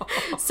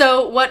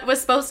 So what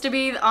was supposed to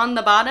be on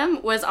the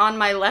bottom was on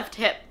my left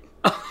hip.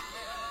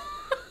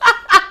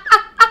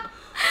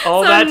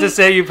 All that to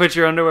say you put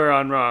your underwear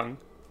on wrong.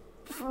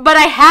 But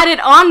I had it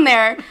on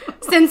there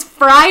since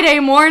Friday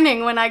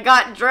morning when I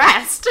got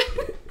dressed.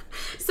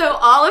 So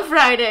all of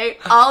Friday,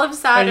 all of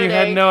Saturday, and you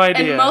had no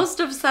idea. And most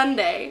of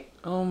Sunday.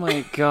 Oh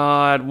my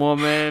God,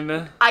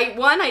 woman.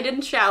 I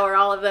didn't shower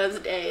all of those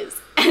days.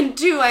 And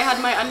 2, I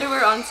had my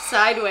underwear on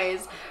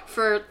sideways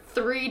for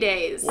 3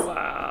 days.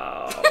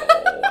 Wow.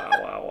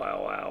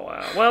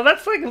 Wow. Well,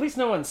 that's like, at least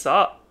no one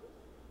saw.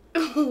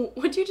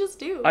 What'd you just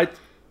do?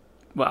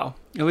 Wow.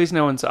 At least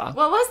no one saw.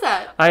 What was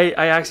that? I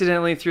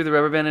accidentally threw the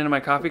rubber band into my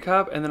coffee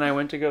cup, and then I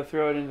went to go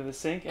throw it into the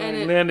sink, and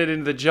it landed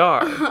into the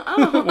jar.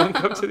 Oh. One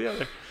cup to the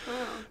other.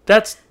 Oh.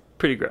 That's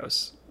pretty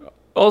gross.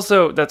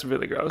 Also, that's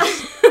really gross.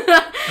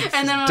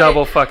 And then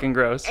double fucking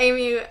gross.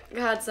 Amy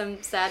had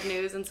some sad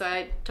news, and so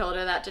I told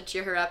her that to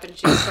cheer her up, and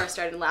she of course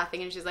started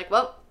laughing, and she's like,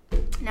 well,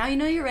 now you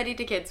know you're ready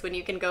to kids when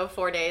you can go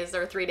 4 days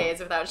or 3 days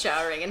without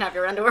showering and have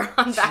your underwear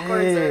on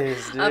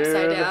backwards or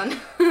upside down.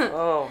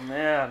 Oh,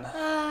 man.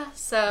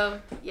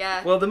 So,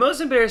 yeah. Well, the most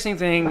embarrassing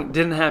thing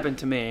didn't happen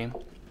to me,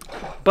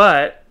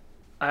 but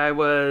I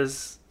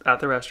was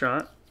at the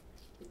restaurant,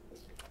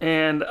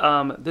 and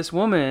this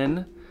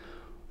woman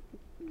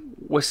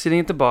was sitting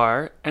at the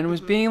bar and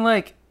was being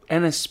like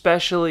an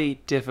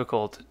especially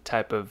difficult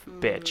type of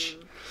bitch.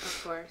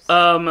 Of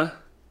course.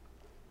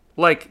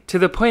 Like to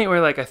the point where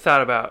like I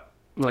thought about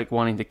like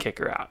wanting to kick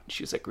her out.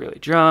 She was like really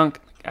drunk,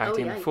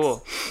 acting a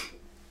fool.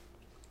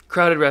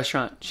 Crowded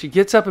restaurant. She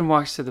gets up and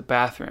walks to the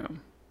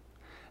bathroom,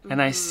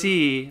 and I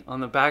see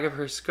on the back of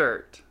her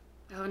skirt,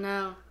 oh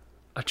no,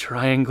 a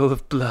triangle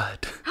of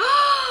blood.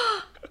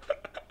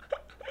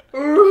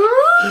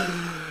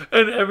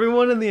 And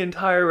everyone in the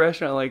entire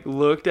restaurant like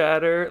looked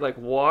at her, like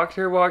walked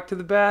to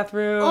the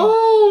bathroom.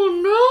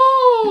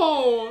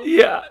 Oh no!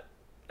 Yeah,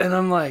 and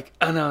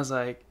I was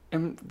like,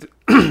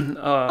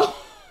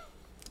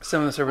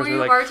 some of the servers Were were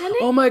you like, bartending?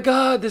 "Oh my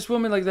god, this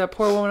woman, like that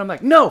poor woman." I'm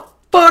like, "No,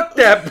 fuck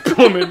that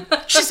woman.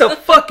 She's a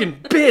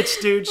fucking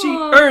bitch, dude. She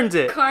earns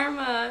it."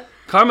 Karma.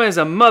 Karma is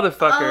a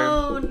motherfucker.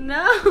 Oh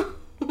no.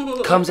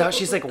 Comes out,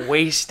 she's like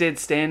wasted,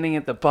 standing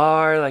at the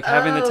bar, like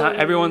having the time.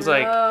 Everyone's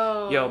like,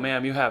 no. "Yo,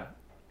 ma'am, you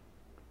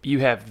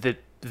have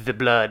the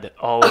blood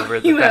all over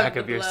the You have back the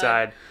of your blood.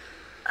 side."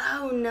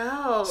 Oh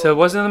no. So it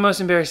wasn't the most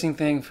embarrassing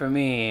thing for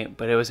me,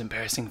 but it was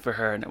embarrassing for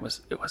her, and it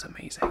was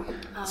amazing.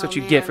 That's what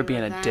you get for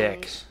being a dick.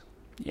 revenge.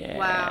 Yeah.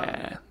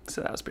 Wow.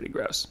 So that was pretty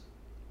gross.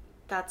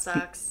 That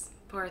sucks.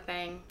 Poor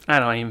thing. I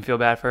don't even feel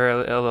bad for her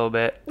a little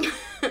bit.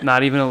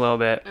 Not even a little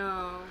bit.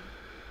 Oh.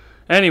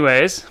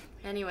 Anyways,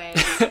 Anyway.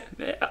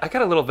 I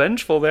got a little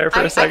vengeful there for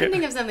a I second. can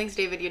think of something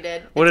stupid you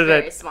did. What It's did I-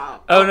 very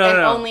small. Oh, no, and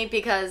no. only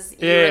because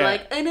you Yeah. were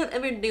like, I don't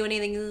ever do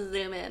anything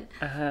stupid.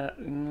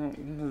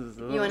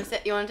 You want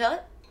to tell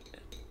it?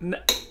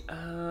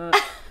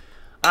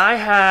 I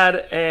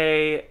had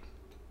a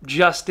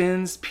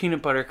Justin's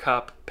peanut butter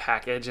cup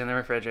package in the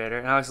refrigerator,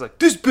 and I was like,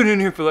 "This has been in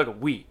here for like a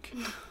week."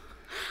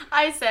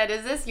 I said,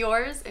 "Is this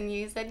yours?" And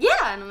you said,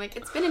 "Yeah." And I'm like,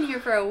 "It's been in here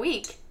for a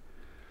week."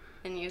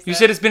 And you You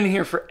said it's been in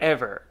here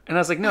forever, and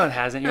I was like, "No, it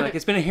hasn't." You're like,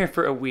 "It's been in here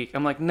for a week."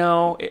 I'm like,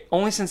 "No,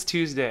 only since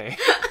Tuesday."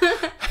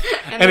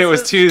 And it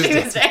was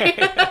Tuesday.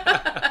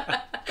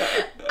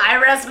 I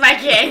rest my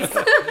case.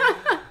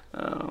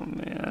 Oh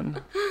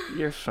man,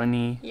 you're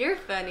funny. You're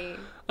funny.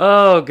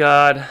 Oh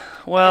God.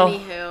 Well,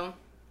 Anywho.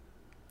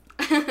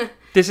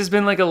 this has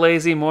been like a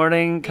lazy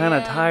morning, kind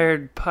of Yeah.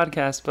 tired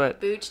podcast, but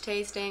Booch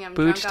tasting. I'm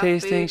Booch drunk off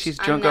tasting. booch. She's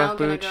drunk off I'm now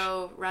booch. gonna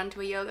go run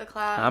to a yoga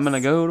class. I'm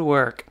gonna go to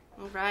work.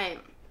 All right.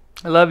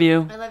 I love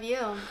you. I love you.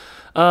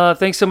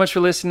 Thanks so much for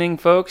listening,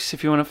 folks.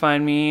 If you want to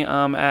find me,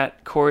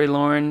 at Corey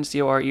Lauren,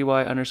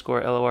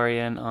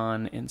 COREY_LOREN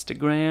on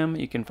Instagram.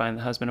 You can find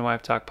the Husband and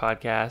Wife Talk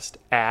podcast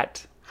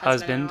at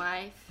Husband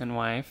and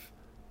Wife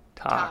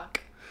Talk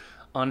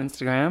on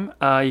Instagram.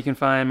 You can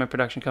find my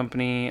production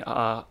company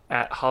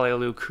at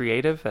Hallelujah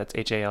Creative. That's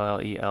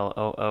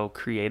HALLELOO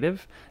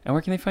Creative. And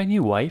where can they find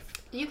you, wife?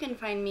 You can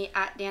find me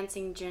at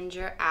Dancing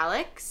Ginger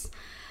Alex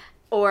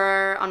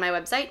or on my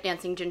website,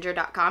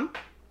 dancingginger.com.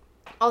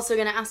 Also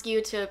going to ask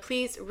you to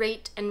please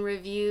rate and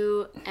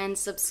review and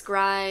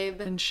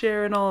subscribe And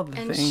share and all of the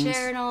and things.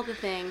 share and all the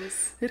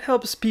things. It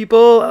helps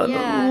people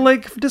Yeah.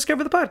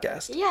 discover the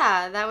podcast.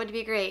 Yeah, that would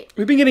be great.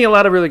 We've been getting a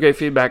lot of really great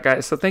feedback,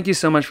 guys. So thank you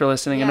so much for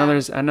listening. Yeah.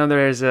 I know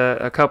there's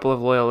a couple of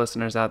loyal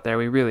listeners out there.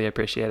 We really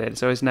appreciate it.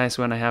 It's always nice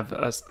when I have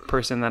a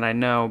person that I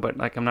know, but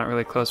like I'm not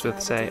really close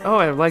with, say, "Oh,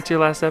 I liked your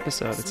last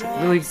episode." It's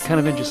really kind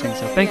of interesting.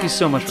 So thank you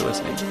so much for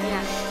listening.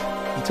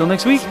 Yeah. Until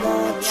next week.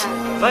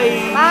 Yeah.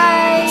 Bye.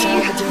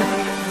 Bye.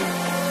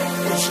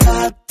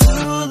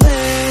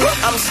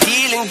 I'm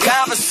stealing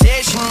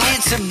conversation,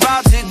 it's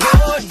about to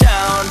go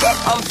down.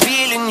 I'm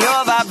feeling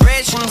your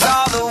vibrations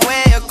all the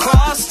way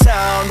across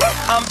town.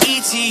 I'm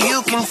ET,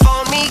 you can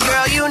phone me,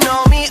 girl, you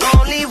know me.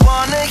 Only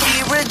wanna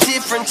hear a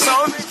different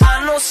tone.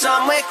 I know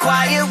somewhere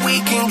quiet we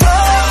can